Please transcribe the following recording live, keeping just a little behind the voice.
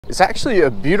It's actually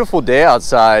a beautiful day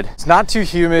outside. It's not too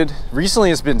humid. Recently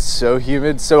it's been so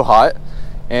humid, so hot.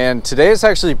 And today it's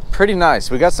actually pretty nice.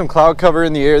 We got some cloud cover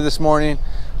in the air this morning.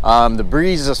 The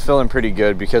breeze is feeling pretty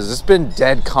good because it's been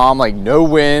dead calm, like no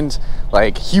wind,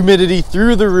 like humidity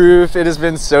through the roof. It has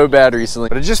been so bad recently,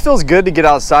 but it just feels good to get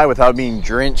outside without being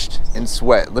drenched in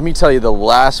sweat. Let me tell you, the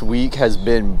last week has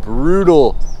been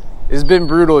brutal. It's been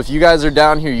brutal. If you guys are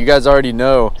down here, you guys already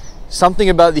know. Something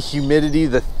about the humidity,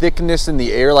 the thickness in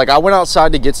the air. Like I went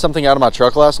outside to get something out of my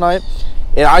truck last night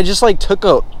and I just like took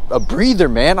a breather,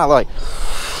 man. And I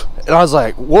was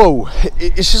like, whoa,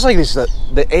 it's just like this,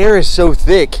 the air is so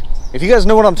thick. If you guys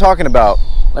know what I'm talking about,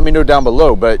 let me know down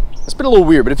below, but it's been a little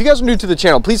weird. But if you guys are new to the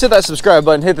channel, please hit that subscribe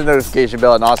button, hit the notification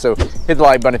bell, and also hit the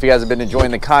like button if you guys have been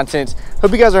enjoying the content.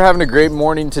 Hope you guys are having a great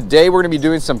morning. Today, we're gonna be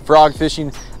doing some frog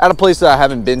fishing at a place that I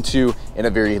haven't been to in a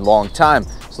very long time.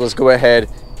 So let's go ahead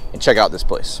and check out this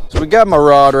place. So we got my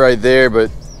rod right there, but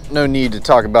no need to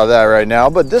talk about that right now.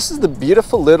 But this is the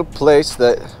beautiful little place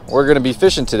that we're gonna be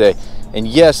fishing today. And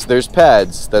yes, there's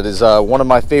pads. That is one of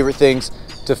my favorite things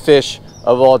to fish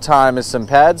of all time is some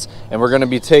pads. And we're gonna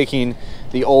be taking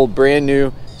the old brand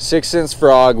new 6 cents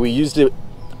frog. We used it,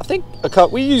 I think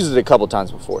we used it a couple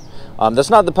times before. That's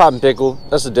not the pop and pickle,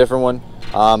 that's a different one.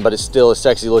 But it's still a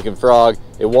sexy looking frog.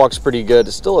 It walks pretty good.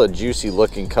 It's still a juicy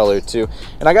looking color too.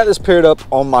 And I got this paired up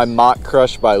on my Mock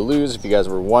Crush by Lew's, if you guys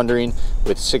were wondering,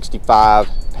 with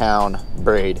 65-pound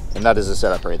braid. And that is the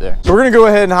setup right there. So we're gonna go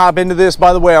ahead and hop into this.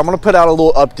 By the way, I'm gonna put out a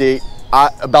little update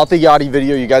about the Yachty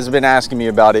video. You guys have been asking me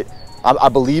about it. I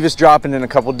believe it's dropping in a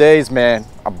couple days, man.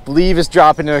 I believe it's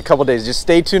dropping in a couple days. Just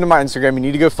stay tuned to my Instagram. You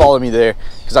need to go follow me there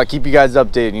because I'll keep you guys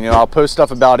updated. You know, I'll post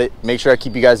stuff about it, make sure I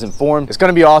keep you guys informed. It's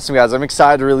gonna be awesome, guys. I'm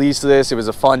excited to release this. It was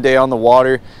a fun day on the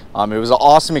water. It was an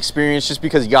awesome experience just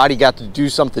because Yachty got to do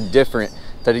something different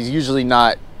that he's usually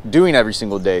not doing every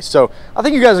single day. So I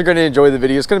think you guys are going to enjoy the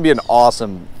video. It's going to be an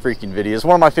awesome freaking video. It's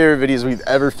one of my favorite videos we've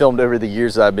ever filmed over the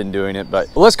years that I've been doing it.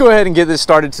 But let's go ahead and get this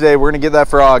started today. We're going to get that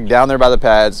frog down there by the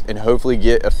pads and hopefully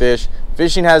get a fish.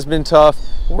 Fishing has been tough.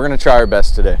 We're going to try our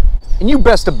best today. And you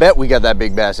best to bet we got that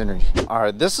big bass energy. All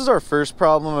right, this is our first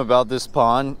problem about this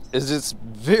pond is it's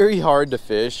very hard to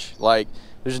fish. Like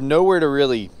there's nowhere to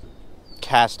really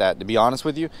cast at, to be honest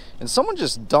with you. And someone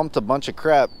just dumped a bunch of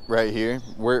crap right here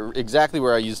exactly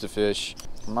where I used to fish.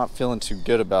 I'm not feeling too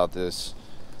good about this.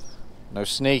 No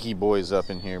snaky boys up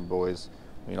in here, boys.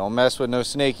 We don't mess with no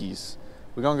snakies.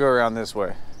 We're gonna go around this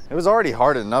way. It was already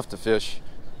hard enough to fish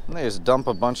and they just dump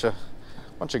a bunch of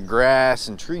grass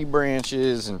and tree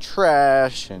branches and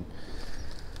trash, and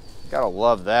gotta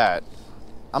love that.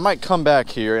 I might come back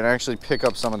here and actually pick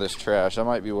up some of this trash. That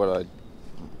might be what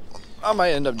I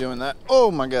might end up doing that. Oh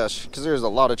my gosh, because there's a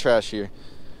lot of trash here.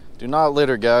 Do not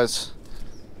litter, guys.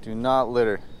 Do not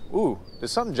litter. Ooh, did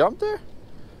something jump there?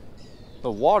 The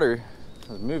water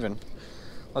is moving.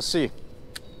 Let's see.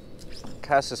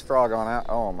 Cast this frog on out.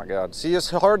 Oh my God. See, it's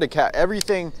hard to cast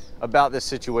everything about this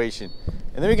situation.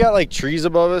 And then we got like trees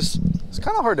above us. It's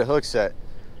kind of hard to hook set.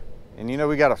 And you know,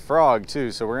 we got a frog too,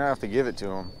 so we're gonna have to give it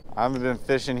to him. I haven't been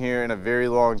fishing here in a very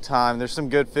long time. There's some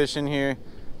good fish in here.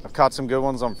 I've caught some good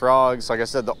ones on frogs. Like I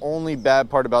said, the only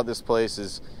bad part about this place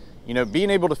is, you know,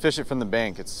 being able to fish it from the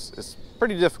bank. It's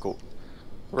pretty difficult.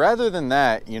 Rather than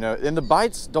that, you know, and the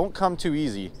bites don't come too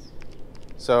easy.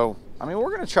 So, I mean,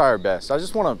 we're gonna try our best. I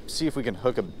just wanna see if we can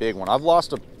hook a big one. I've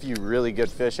lost a few really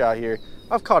good fish out here.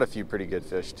 I've caught a few pretty good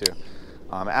fish too.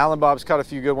 Alan Bob's caught a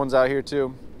few good ones out here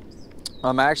too.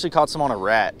 I actually caught some on a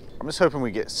rat. I'm just hoping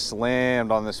we get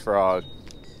slammed on this frog.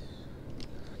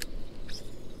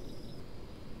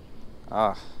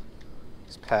 Ah,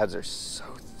 these pads are so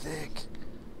thick.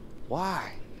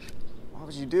 Why? Why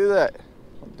would you do that?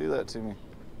 Don't do that to me.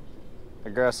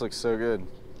 The grass looks so good.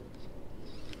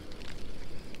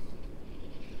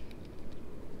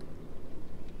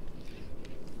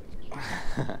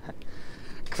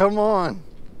 Come on.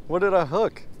 What did I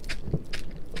hook?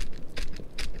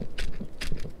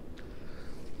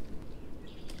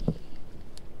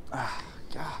 Ah,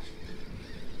 gosh.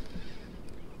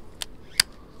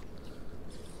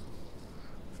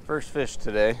 First fish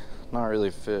today. Not really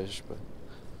fish, but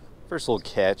first little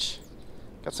catch.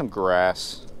 Got some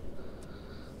grass.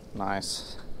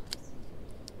 Nice.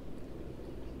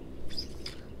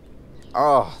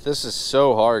 Oh, this is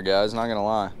so hard, guys, not gonna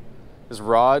lie. This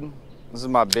rod, this is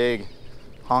my big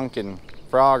honking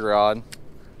frog rod.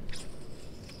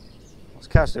 Let's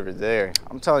cast over there.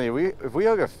 I'm telling you, if we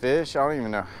hook a fish, I don't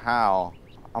even know how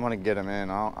I'm gonna get him in.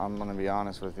 I'm gonna be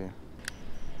honest with you.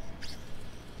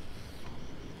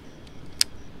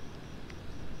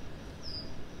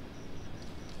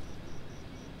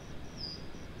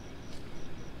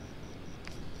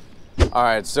 All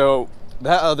right, so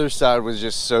that other side was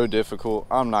just so difficult.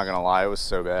 I'm not gonna lie, it was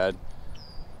so bad.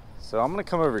 So I'm gonna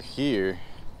come over here.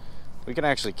 We can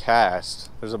actually cast.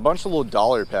 There's a bunch of little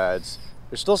dollar pads.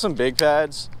 There's still some big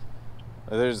pads.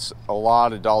 There's a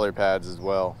lot of dollar pads as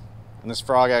well. And this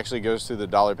frog actually goes through the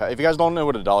dollar pad. If you guys don't know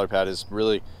what a dollar pad is,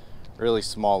 really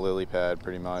small lily pad,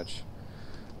 pretty much.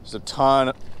 There's a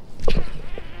ton.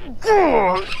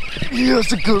 Oh, yeah,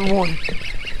 that's a good one.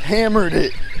 Hammered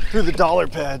it through the dollar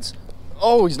pads.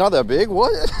 Oh, he's not that big?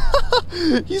 What?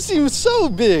 You seem so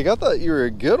big. I thought you were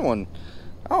a good one.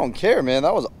 I don't care, man.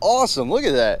 That was awesome. Look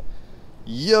at that.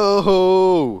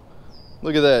 Yo.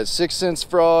 Look at that. 6 cents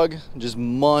frog. Just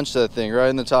munched that thing right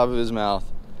in the top of his mouth.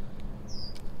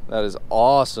 That is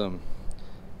awesome.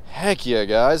 Heck yeah,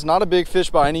 guys. Not a big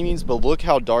fish by any means, but look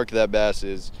how dark that bass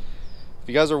is. If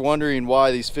you guys are wondering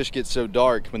why these fish get so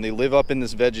dark, when they live up in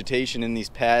this vegetation, in these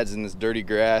pads, in this dirty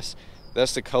grass,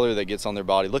 that's the color that gets on their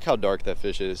body. Look how dark that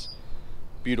fish is.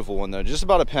 Beautiful one though. Just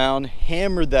about a pound.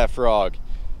 Hammered that frog.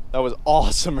 That was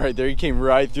awesome right there. He came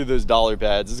right through those dollar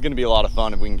pads. This is going to be a lot of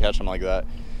fun if we can catch him like that.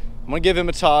 I'm going to give him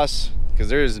a toss because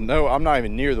there is no, I'm not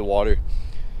even near the water.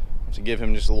 To give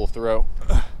him just a little throw.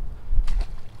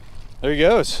 There he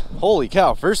goes. Holy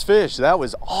cow, first fish. That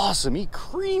was awesome. He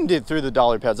creamed it through the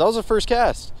dollar pads. That was the first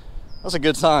cast. That's a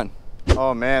good sign.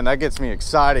 Oh man, that gets me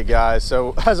excited, guys.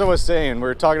 So as I was saying, we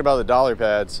were talking about the dollar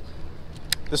pads.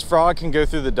 This frog can go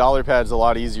through the dollar pads a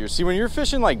lot easier. See, when you're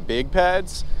fishing like big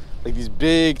pads, like these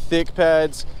big thick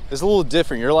pads, it's a little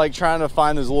different. You're like trying to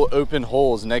find those little open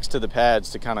holes next to the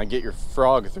pads to kind of get your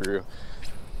frog through.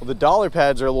 Well, the dollar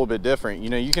pads are a little bit different. You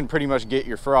know, you can pretty much get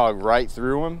your frog right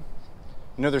through them.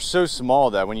 You know, they're so small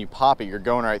that when you pop it, you're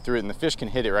going right through it, and the fish can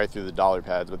hit it right through the dollar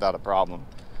pads without a problem.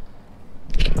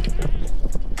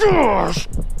 Gosh,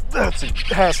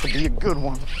 has to be a good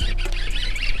one.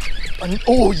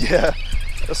 Oh yeah,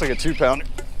 that's like a 2-pounder.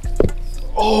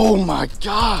 Oh my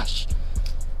gosh.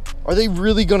 Are they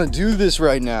really gonna do this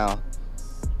right now?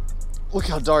 Look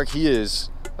how dark he is.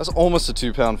 That's almost a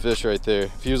 2-pound fish right there.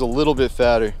 If he was a little bit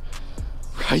fatter.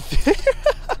 Right there.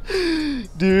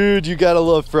 Dude, you gotta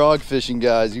love frog fishing,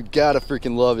 guys. You gotta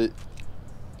freaking love it.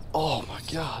 Oh my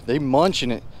God, they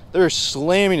munching it. They're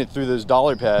slamming it through those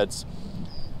dollar pads.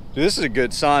 Dude, this is a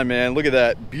good sign, man. Look at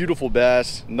that, beautiful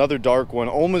bass. Another dark one,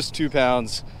 almost 2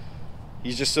 pounds.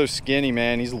 He's just so skinny,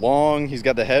 man. He's long, he's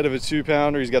got the head of a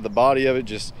 2-pounder, he's got the body of it,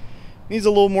 just needs a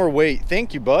little more weight.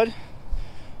 Thank you, bud.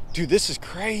 Dude, this is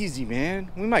crazy,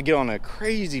 man. We might get on a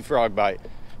crazy frog bite.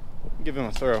 Give him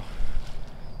a throw.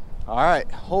 All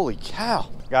right, holy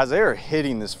cow. Guys, they are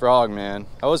hitting this frog, man.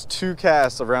 That was 2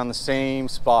 casts around the same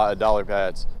spot at dollar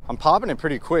pads. I'm popping it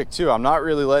pretty quick too. I'm not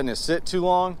really letting it sit too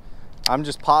long. I'm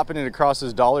just popping it across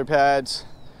those dollar pads,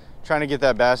 trying to get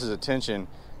that bass's attention,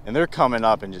 and they're coming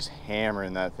up and just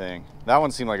hammering that thing. That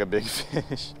one seemed like a big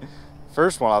fish.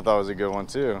 First one I thought was a good one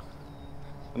too.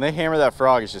 When they hammer that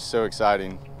frog, it's just so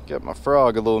exciting. Get my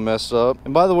frog a little messed up.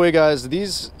 And by the way, guys,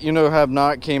 these, you know, have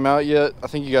not came out yet. I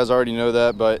think you guys already know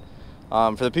that, but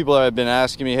for the people that have been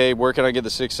asking me, hey, where can I get the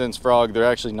 6 cents frog? They're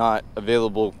actually not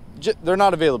available. They're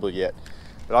not available yet,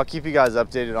 but I'll keep you guys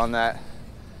updated on that.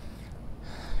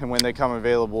 And when they come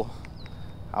available,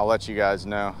 I'll let you guys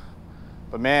know.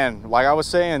 But man, like I was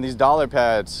saying, these dollar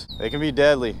pads, they can be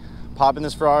deadly. Popping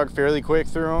this frog fairly quick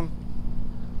through them,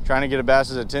 trying to get a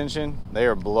bass's attention, they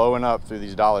are blowing up through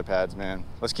these dollar pads, man.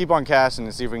 Let's keep on casting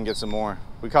and see if we can get some more.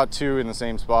 We caught 2 in the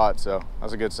same spot, so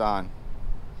that's a good sign.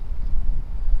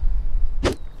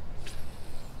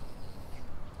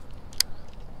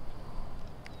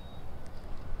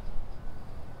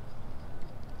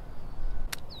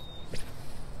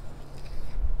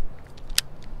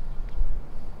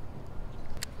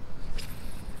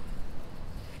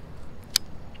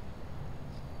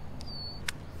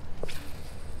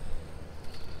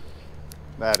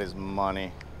 That is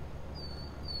money.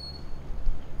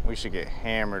 We should get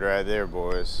hammered right there,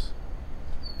 boys.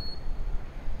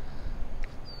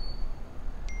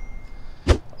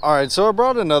 All right, so I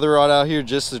brought another rod out here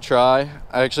just to try.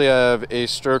 I actually have a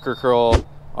stroker curl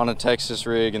on a Texas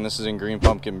rig, and this is in Green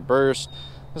Pumpkin Burst.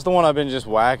 This is the one I've been just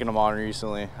whacking them on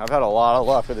recently. I've had a lot of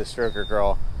luck with this stroker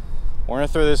curl. We're gonna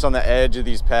throw this on the edge of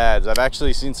these pads. I've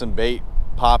actually seen some bait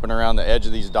popping around the edge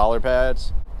of these dollar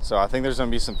pads. So I think there's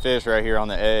gonna be some fish right here on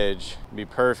the edge. It'd be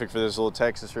perfect for this little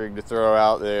Texas rig to throw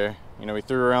out there. You know, we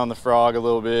threw around the frog a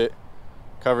little bit,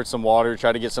 covered some water,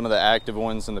 tried to get some of the active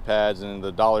ones in the pads and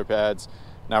the dollar pads.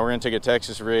 Now we're gonna take a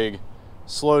Texas rig,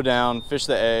 slow down, fish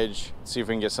the edge, see if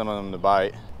we can get some of them to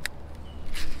bite.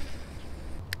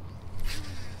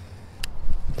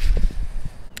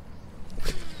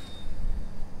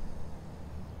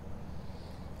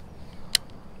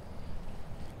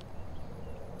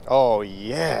 Oh,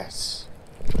 yes.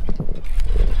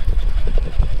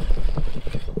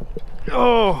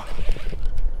 Oh,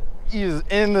 he is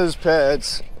in those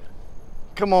pads.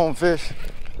 Come on, fish.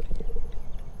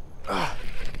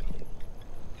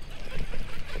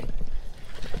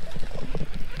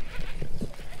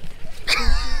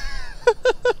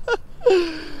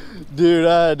 Dude,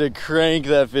 I had to crank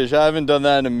that fish. I haven't done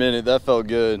that in a minute. That felt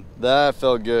good. That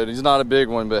felt good. He's not a big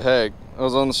one, but heck, I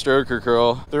was on the stroker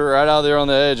curl. Threw it right out there on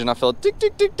the edge, and I felt tick,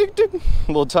 tick, tick, tick, tick.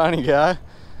 Little tiny guy.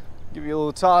 Give you a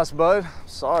little toss, bud.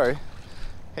 Sorry.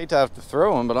 Hate to have to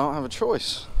throw him, but I don't have a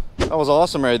choice. That was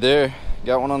awesome right there.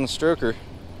 Got one on the stroker.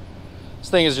 This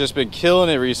thing has just been killing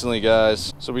it recently,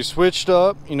 guys. So we switched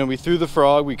up. You know, we threw the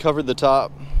frog. We covered the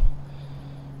top.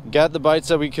 Got the bites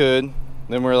that we could.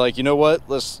 Then we're like, you know what?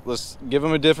 Let's give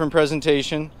them a different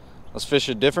presentation. Let's fish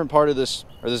a different part of this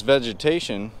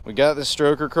vegetation. We got this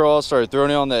stroker curl, started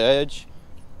throwing it on the edge.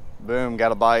 Boom,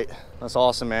 got a bite. That's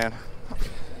awesome, man.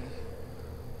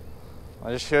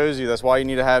 That just shows you that's why you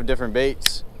need to have different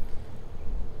baits.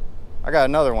 I got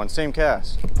another one, same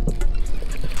cast.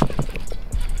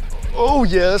 Oh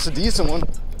yeah, that's a decent one.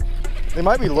 They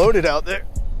might be loaded out there.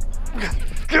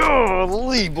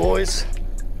 Golly, boys.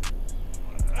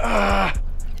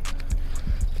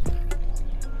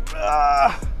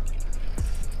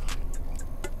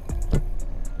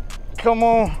 Come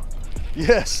on.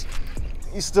 Yes,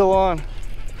 he's still on.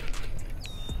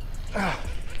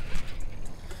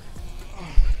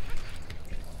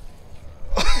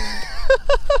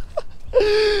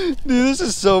 Dude, this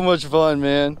is so much fun,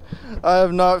 man. I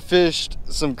have not fished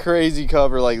some crazy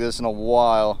cover like this in a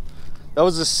while. That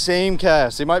was the same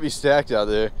cast. They might be stacked out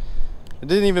there. It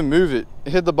didn't even move it.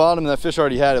 It hit the bottom and that fish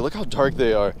already had it. Look how dark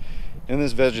they are in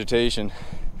this vegetation.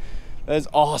 That is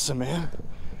awesome, man.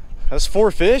 That's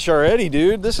 4 fish already,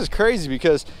 dude. This is crazy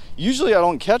because usually I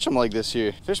don't catch them like this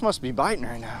here. Fish must be biting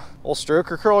right now. Old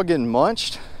stroker curl getting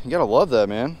munched. You gotta love that,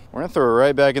 man. We're gonna throw it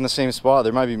right back in the same spot.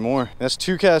 There might be more. That's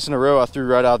 2 casts in a row I threw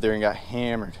right out there and got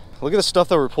hammered. Look at the stuff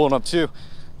that we're pulling up too.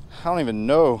 I don't even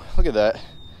know. Look at that.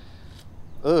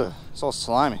 Ugh, it's all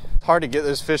slimy. It's hard to get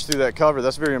those fish through that cover.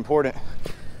 That's very important.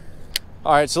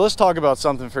 All right, so let's talk about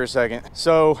something for a second.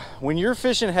 So when you're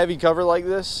fishing heavy cover like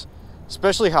this,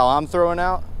 especially how I'm throwing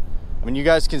out, I mean, you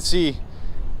guys can see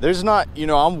there's not, you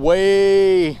know, I'm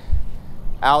way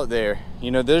out there. You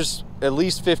know, there's at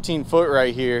least 15 foot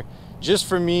right here just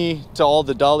for me to all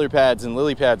the dollar pads and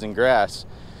lily pads and grass.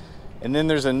 And then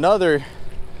there's another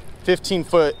 15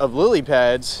 foot of lily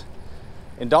pads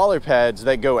and dollar pads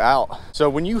that go out. So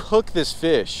when you hook this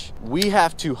fish, we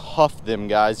have to huff them,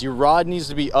 guys. Your rod needs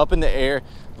to be up in the air.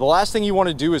 The last thing you want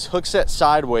to do is hook set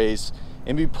sideways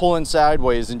and be pulling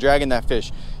sideways and dragging that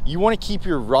fish. You want to keep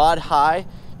your rod high,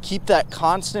 keep that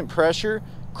constant pressure,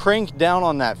 crank down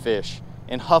on that fish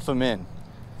and huff them in.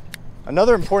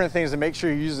 Another important thing is to make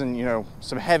sure you're using, you know,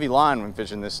 some heavy line when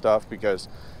fishing this stuff, because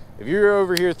if you're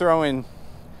over here throwing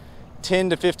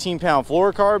 10 to 15 pound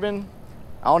fluorocarbon,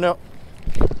 I don't know.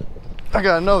 I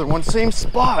got another one, same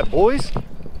spot, boys.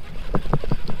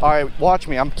 All right, watch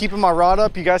me. I'm keeping my rod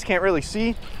up. You guys can't really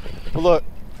see, but look,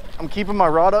 I'm keeping my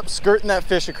rod up, skirting that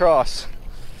fish across.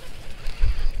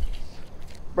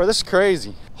 Bro, this is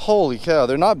crazy. Holy cow,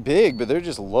 they're not big, but they're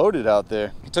just loaded out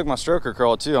there. I took my stroker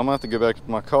curl too. I'm gonna have to go back to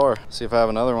my car, see if I have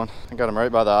another one. I got him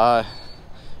right by the eye.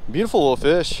 Beautiful little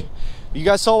fish. You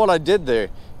guys saw what I did there.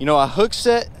 You know, I hook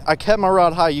set, I kept my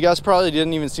rod high. You guys probably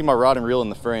didn't even see my rod and reel in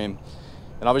the frame.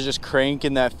 And I was just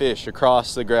cranking that fish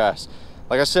across the grass.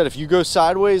 Like I said, if you go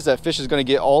sideways, that fish is gonna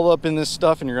get all up in this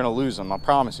stuff and you're gonna lose them, I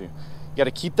promise you. You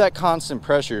gotta keep that constant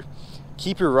pressure.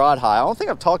 Keep your rod high. I don't think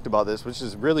I've talked about this, which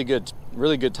is really good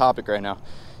topic right now.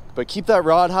 But keep that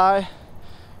rod high,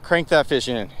 crank that fish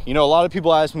in. You know, a lot of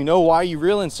people ask me, Noah, why are you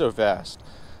reeling so fast?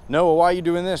 Noah, why are you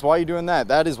doing this? Why are you doing that?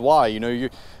 That is why. You know,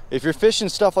 if you're fishing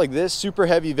stuff like this, super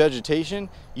heavy vegetation,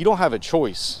 you don't have a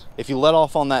choice. If you let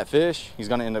off on that fish, he's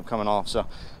gonna end up coming off. So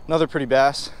another pretty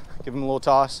bass, give him a little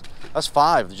toss. That's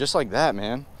 5, just like that,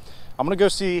 man. I'm gonna go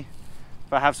see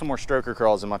if I have some more stroker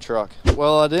curls in my truck.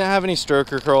 Well, I didn't have any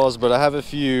stroker curls, but I have a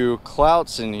few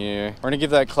clouts in here. We're gonna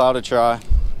give that clout a try.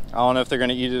 I don't know if they're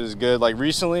gonna eat it as good. Like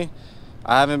recently,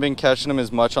 I haven't been catching them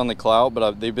as much on the clout,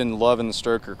 but they've been loving the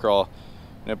stroker curl.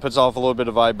 And it puts off a little bit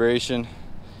of vibration.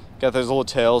 Got those little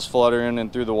tails fluttering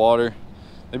in through the water.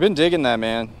 They've been digging that,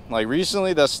 man. Like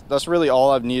recently, that's really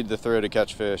all I've needed to throw to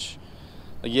catch fish.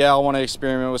 Like, yeah, I want to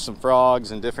experiment with some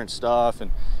frogs and different stuff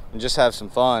and just have some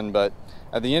fun, but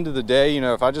at the end of the day, you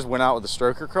know, if I just went out with a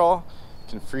stroker crawl,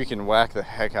 I can freaking whack the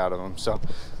heck out of them. So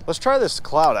let's try this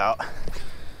clout out.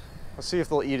 Let's see if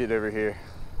they'll eat it over here.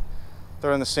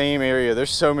 They're in the same area.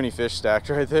 There's so many fish stacked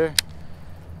right there.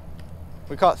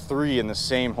 We caught 3 in the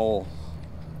same hole.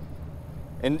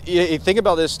 And think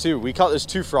about this too. We caught those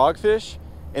 2 frogfish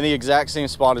in the exact same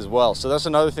spot as well. So that's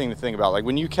another thing to think about. Like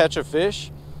when you catch a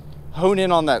fish, hone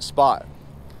in on that spot.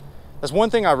 That's one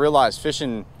thing I realized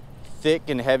fishing thick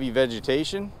and heavy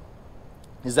vegetation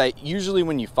is that usually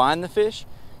when you find the fish,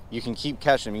 you can keep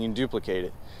catching them, you can duplicate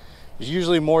it. There's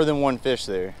usually more than one fish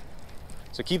there.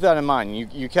 So keep that in mind.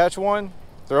 You catch one,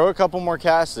 throw a couple more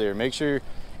casts there. Make sure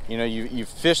you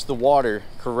fish the water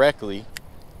correctly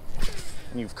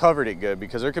and you've covered it good,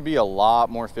 because there could be a lot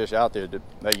more fish out there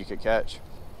that you could catch.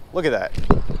 Look at that.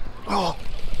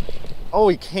 Oh,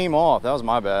 he came off. That was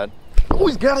my bad. Oh,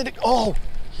 he's got it. Oh,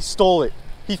 he stole it.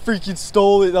 He freaking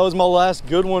stole it. That was my last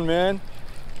good one, man.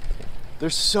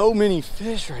 There's so many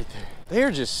fish right there. They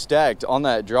are just stacked on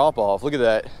that drop off. Look at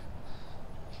that.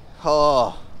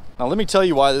 Oh, now let me tell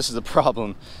you why this is a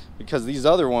problem. Because these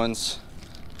other ones,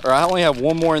 I only have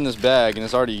one more in this bag and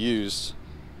it's already used.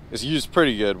 It's used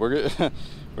pretty good. We're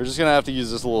just gonna have to use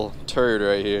this little turd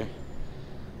right here.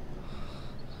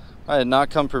 I had not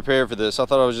come prepared for this. I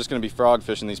thought I was just gonna be frog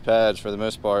fishing these pads for the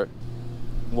most part.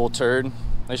 Little turd.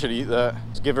 They should eat that.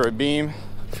 Let's give her a beam.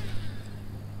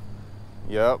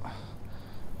 Yep.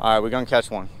 All right, we're gonna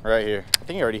catch one right here. I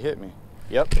think he already hit me.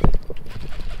 Yep.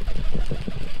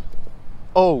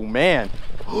 Oh man.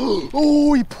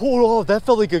 Oh, he pulled off. That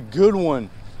felt like a good one.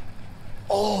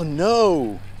 Oh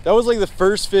no. That was like the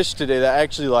first fish today that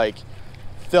actually like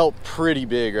felt pretty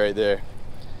big right there.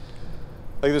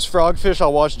 Like this frogfish I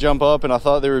watched jump up and I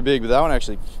thought they were big, but that one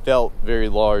actually felt very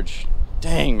large.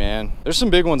 Dang, man. There's some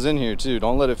big ones in here too.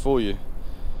 Don't let it fool you.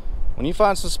 When you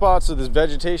find some spots with this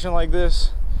vegetation like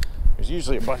this, there's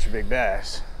usually a bunch of big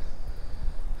bass.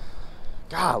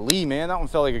 Golly, man, that one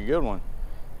felt like a good one.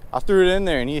 I threw it in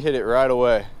there and he hit it right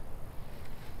away.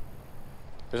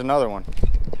 There's another one.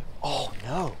 Oh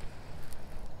no.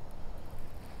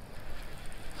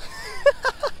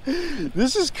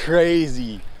 This is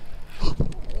crazy.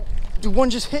 Dude, one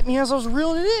just hit me as I was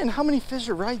reeling it in. How many fish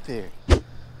are right there?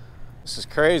 This is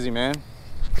crazy, man.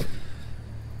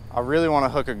 I really want to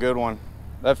hook a good one.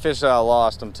 That fish that I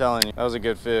lost, I'm telling you, that was a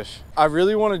good fish. I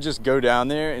really want to just go down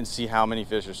there and see how many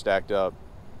fish are stacked up.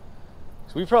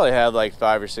 So we probably had like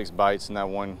 5 or 6 bites in that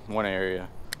one area.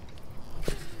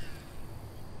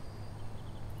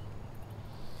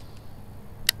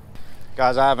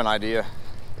 Guys, I have an idea.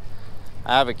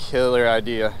 I have a killer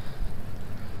idea.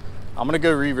 I'm gonna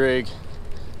go re-rig.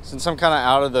 Since I'm kind of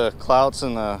out of the clouts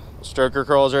and the stroker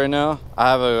crawls right now, I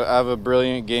have a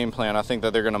brilliant game plan. I think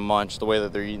that they're gonna munch the way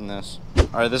that they're eating this. All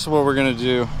right, this is what we're gonna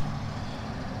do.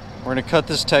 We're gonna cut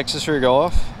this Texas rig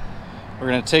off. We're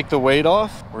gonna take the weight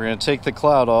off. We're gonna take the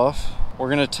clout off. We're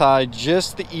gonna tie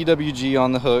just the EWG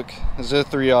on the hook. This is a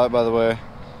 3/0, by the way.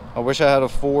 I wish I had a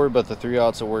 4, but the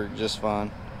 3/0 will work just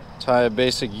fine. Tie a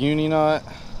basic uni knot,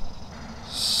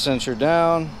 cinch her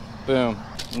down, boom.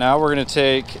 Now we're gonna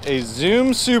take a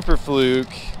Zoom Super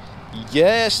Fluke.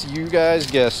 Yes, you guys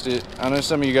guessed it. I know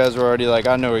some of you guys were already like,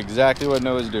 I know exactly what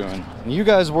Noah's doing. And you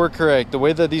guys were correct. The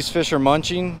way that these fish are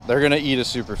munching, they're gonna eat a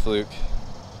Super Fluke.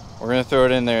 We're gonna throw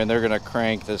it in there and they're gonna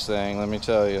crank this thing, let me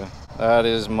tell you. That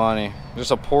is money. Just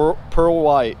a pearl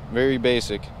white, very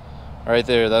basic. Right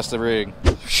there, that's the rig.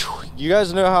 You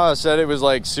guys know how I said it was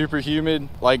like super humid?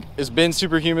 Like, it's been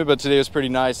super humid, but today was pretty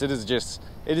nice. The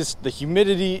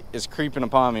humidity is creeping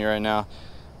upon me right now.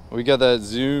 We got that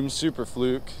Zoom Super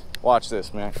Fluke. Watch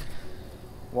this, man.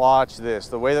 Watch this.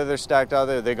 The way that they're stacked out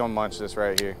there, they're gonna munch this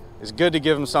right here. It's good to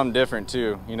give them something different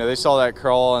too. You know, they saw that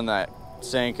crawl and that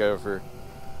Senko for...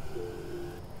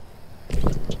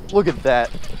 Look at that.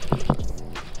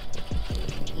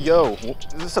 Yo, is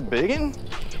this a big one?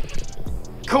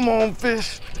 Come on,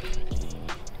 fish.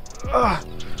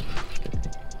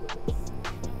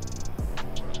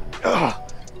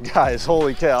 Guys,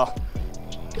 holy cow.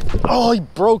 Oh, he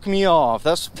broke me off.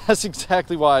 That's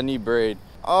exactly why I need braid.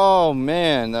 Oh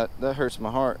man, that hurts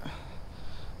my heart.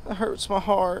 That hurts my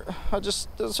heart.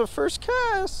 That's our first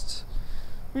cast.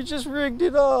 We just rigged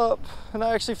it up and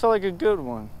I actually felt like a good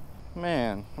one.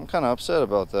 Man, I'm kind of upset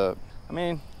about that. I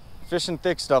mean, fishing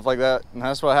thick stuff like that, and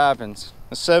that's what happens.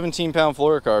 A 17-pound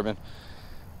fluorocarbon.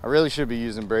 I really should be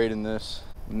using braid in this.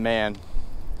 Man,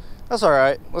 that's all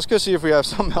right. Let's go see if we have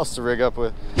something else to rig up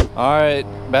with. All right,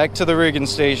 back to the rigging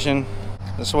station.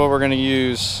 This is what we're gonna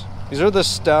use. These are the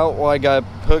Stout Wide Guy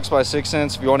hooks by 6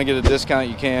 cents. If you wanna get a discount,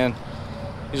 you can.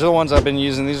 These are the ones I've been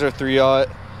using. These are 3/0.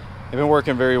 They've been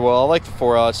working very well. I like the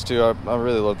 4/0s too. I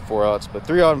really love the 4/0s, but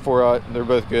 3/0 and 4/0, they're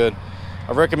both good.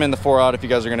 I recommend the 4/0 if you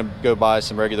guys are gonna go buy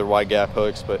some regular wide gap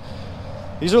hooks, but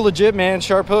these are legit, man,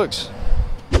 sharp hooks.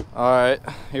 All right,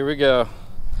 here we go.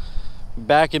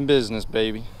 Back in business,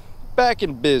 baby. back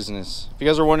in business. If you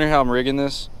guys are wondering how I'm rigging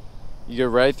this, you go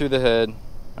right through the head,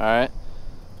 all right,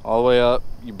 all the way up,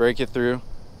 you break it through,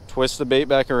 twist the bait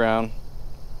back around,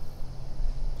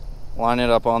 line it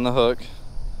up on the hook,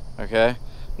 okay?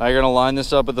 Now you're gonna line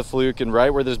this up with the fluke, and right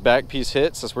where this back piece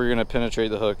hits, that's where you're gonna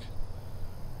penetrate the hook.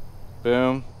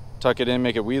 Boom, tuck it in,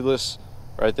 make it weedless,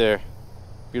 right there.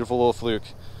 Beautiful little fluke.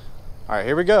 All right,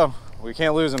 here we go. We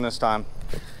can't lose them this time.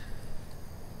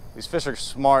 These fish are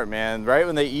smart, man. Right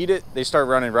when they eat it, they start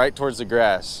running right towards the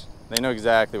grass. They know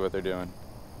exactly what they're doing.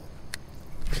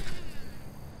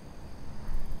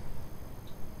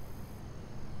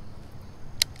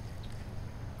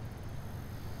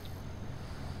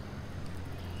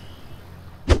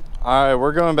 All right,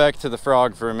 we're going back to the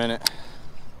frog for a minute.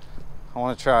 I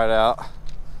want to try it out.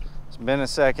 It's been a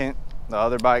second. The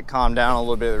other bite calmed down a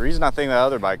little bit. The reason I think the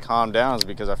other bite calmed down is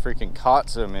because I freaking caught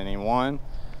so many, one.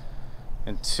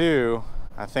 And two,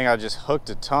 I think I just hooked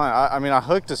a ton. I mean, I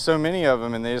hooked to so many of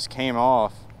them and they just came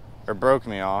off or broke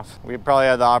me off. We probably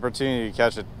had the opportunity to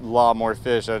catch a lot more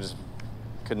fish. I just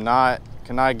could not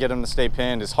get them to stay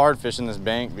pinned. It's hard fishing this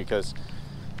bank because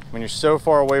when you're so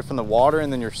far away from the water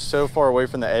and then you're so far away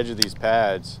from the edge of these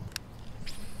pads.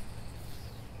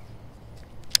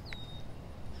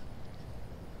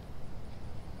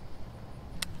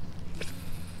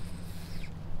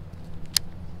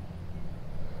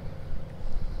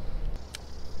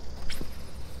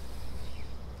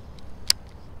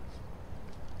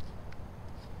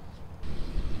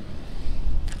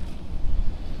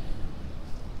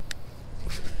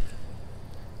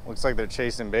 Looks like they're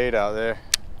chasing bait out there.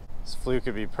 This fluke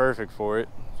could be perfect for it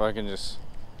if I can just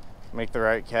make the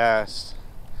right cast.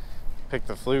 Pick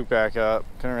the fluke back up.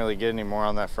 Couldn't really get any more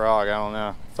on that frog, I don't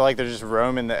know. I feel like they're just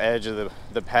roaming the edge of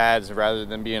the pads rather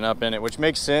than being up in it, which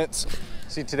makes sense.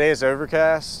 See, today it's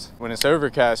overcast. When it's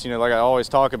overcast, you know, like I always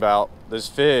talk about, those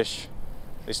fish,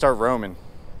 they start roaming.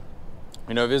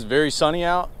 You know, if it's very sunny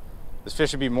out, this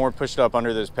fish should be more pushed up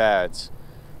under those pads.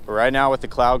 But right now with the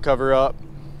cloud cover up,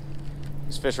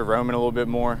 these fish are roaming a little bit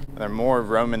more. They're more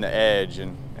roaming the edge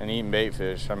and eating bait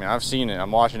fish. I mean, I've seen it. I'm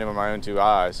watching it with my own two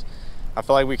eyes. I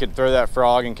feel like we could throw that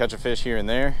frog and catch a fish here and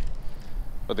there,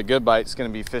 but the good bite's gonna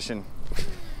be fishing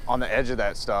on the edge of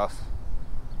that stuff.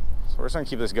 So we're just gonna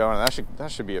keep this going.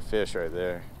 That should be a fish right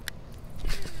there.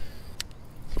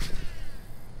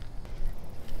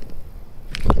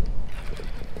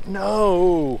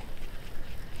 No.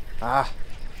 Ah.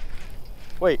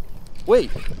 Wait.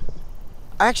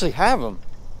 I actually have them.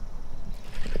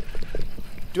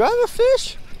 Do I have a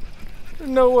fish?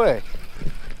 No way.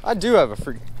 I do have a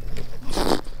freak.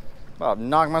 I'll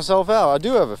knock myself out. I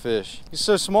do have a fish. He's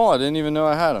so small I didn't even know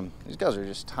I had him. These guys are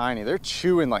just tiny. They're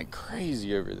chewing like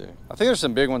crazy over there. I think there's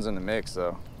some big ones in the mix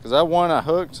though. Because that one I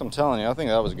hooked, I'm telling you, I think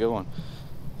that was a good one.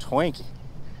 Twinkie.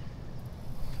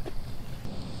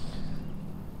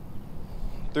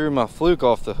 Threw my fluke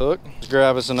off the hook. Let's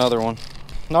grab us another one.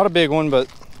 Not a big one, but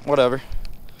whatever.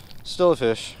 Still a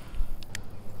fish.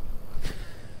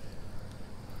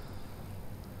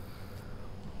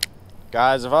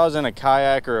 Guys, if I was in a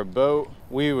kayak or a boat,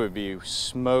 we would be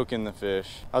smoking the fish.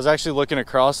 I was actually looking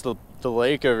across the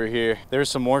lake over here. There's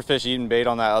some more fish eating bait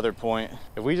on that other point.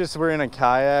 If we just were in a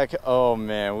kayak, oh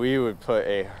man, we would put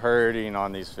a hurting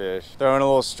on these fish. Throwing a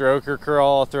little stroker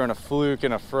crawl, throwing a fluke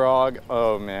and a frog,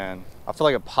 oh man. I feel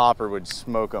like a popper would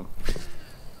smoke them.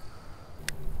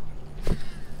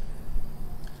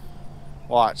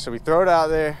 Watch, so we throw it out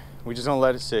there, we just gonna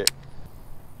let it sit.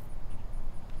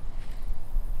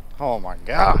 Oh my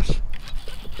gosh.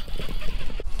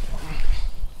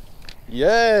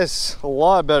 Yes, a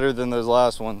lot better than those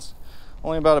last ones.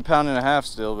 Only about 1.5 pounds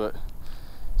still, but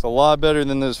it's a lot better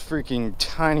than those freaking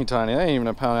tiny. That ain't even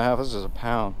 1.5 pounds, that's just a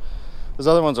pound. Those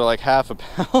other ones are like 1/2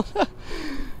 pound. That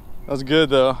was good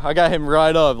though. I got him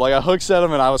right up. Like I hook set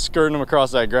him and I was skirting him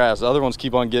across that grass. The other ones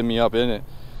keep on getting me up in it.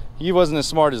 He wasn't as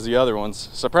smart as the other ones,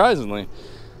 surprisingly.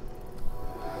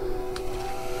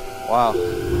 Wow.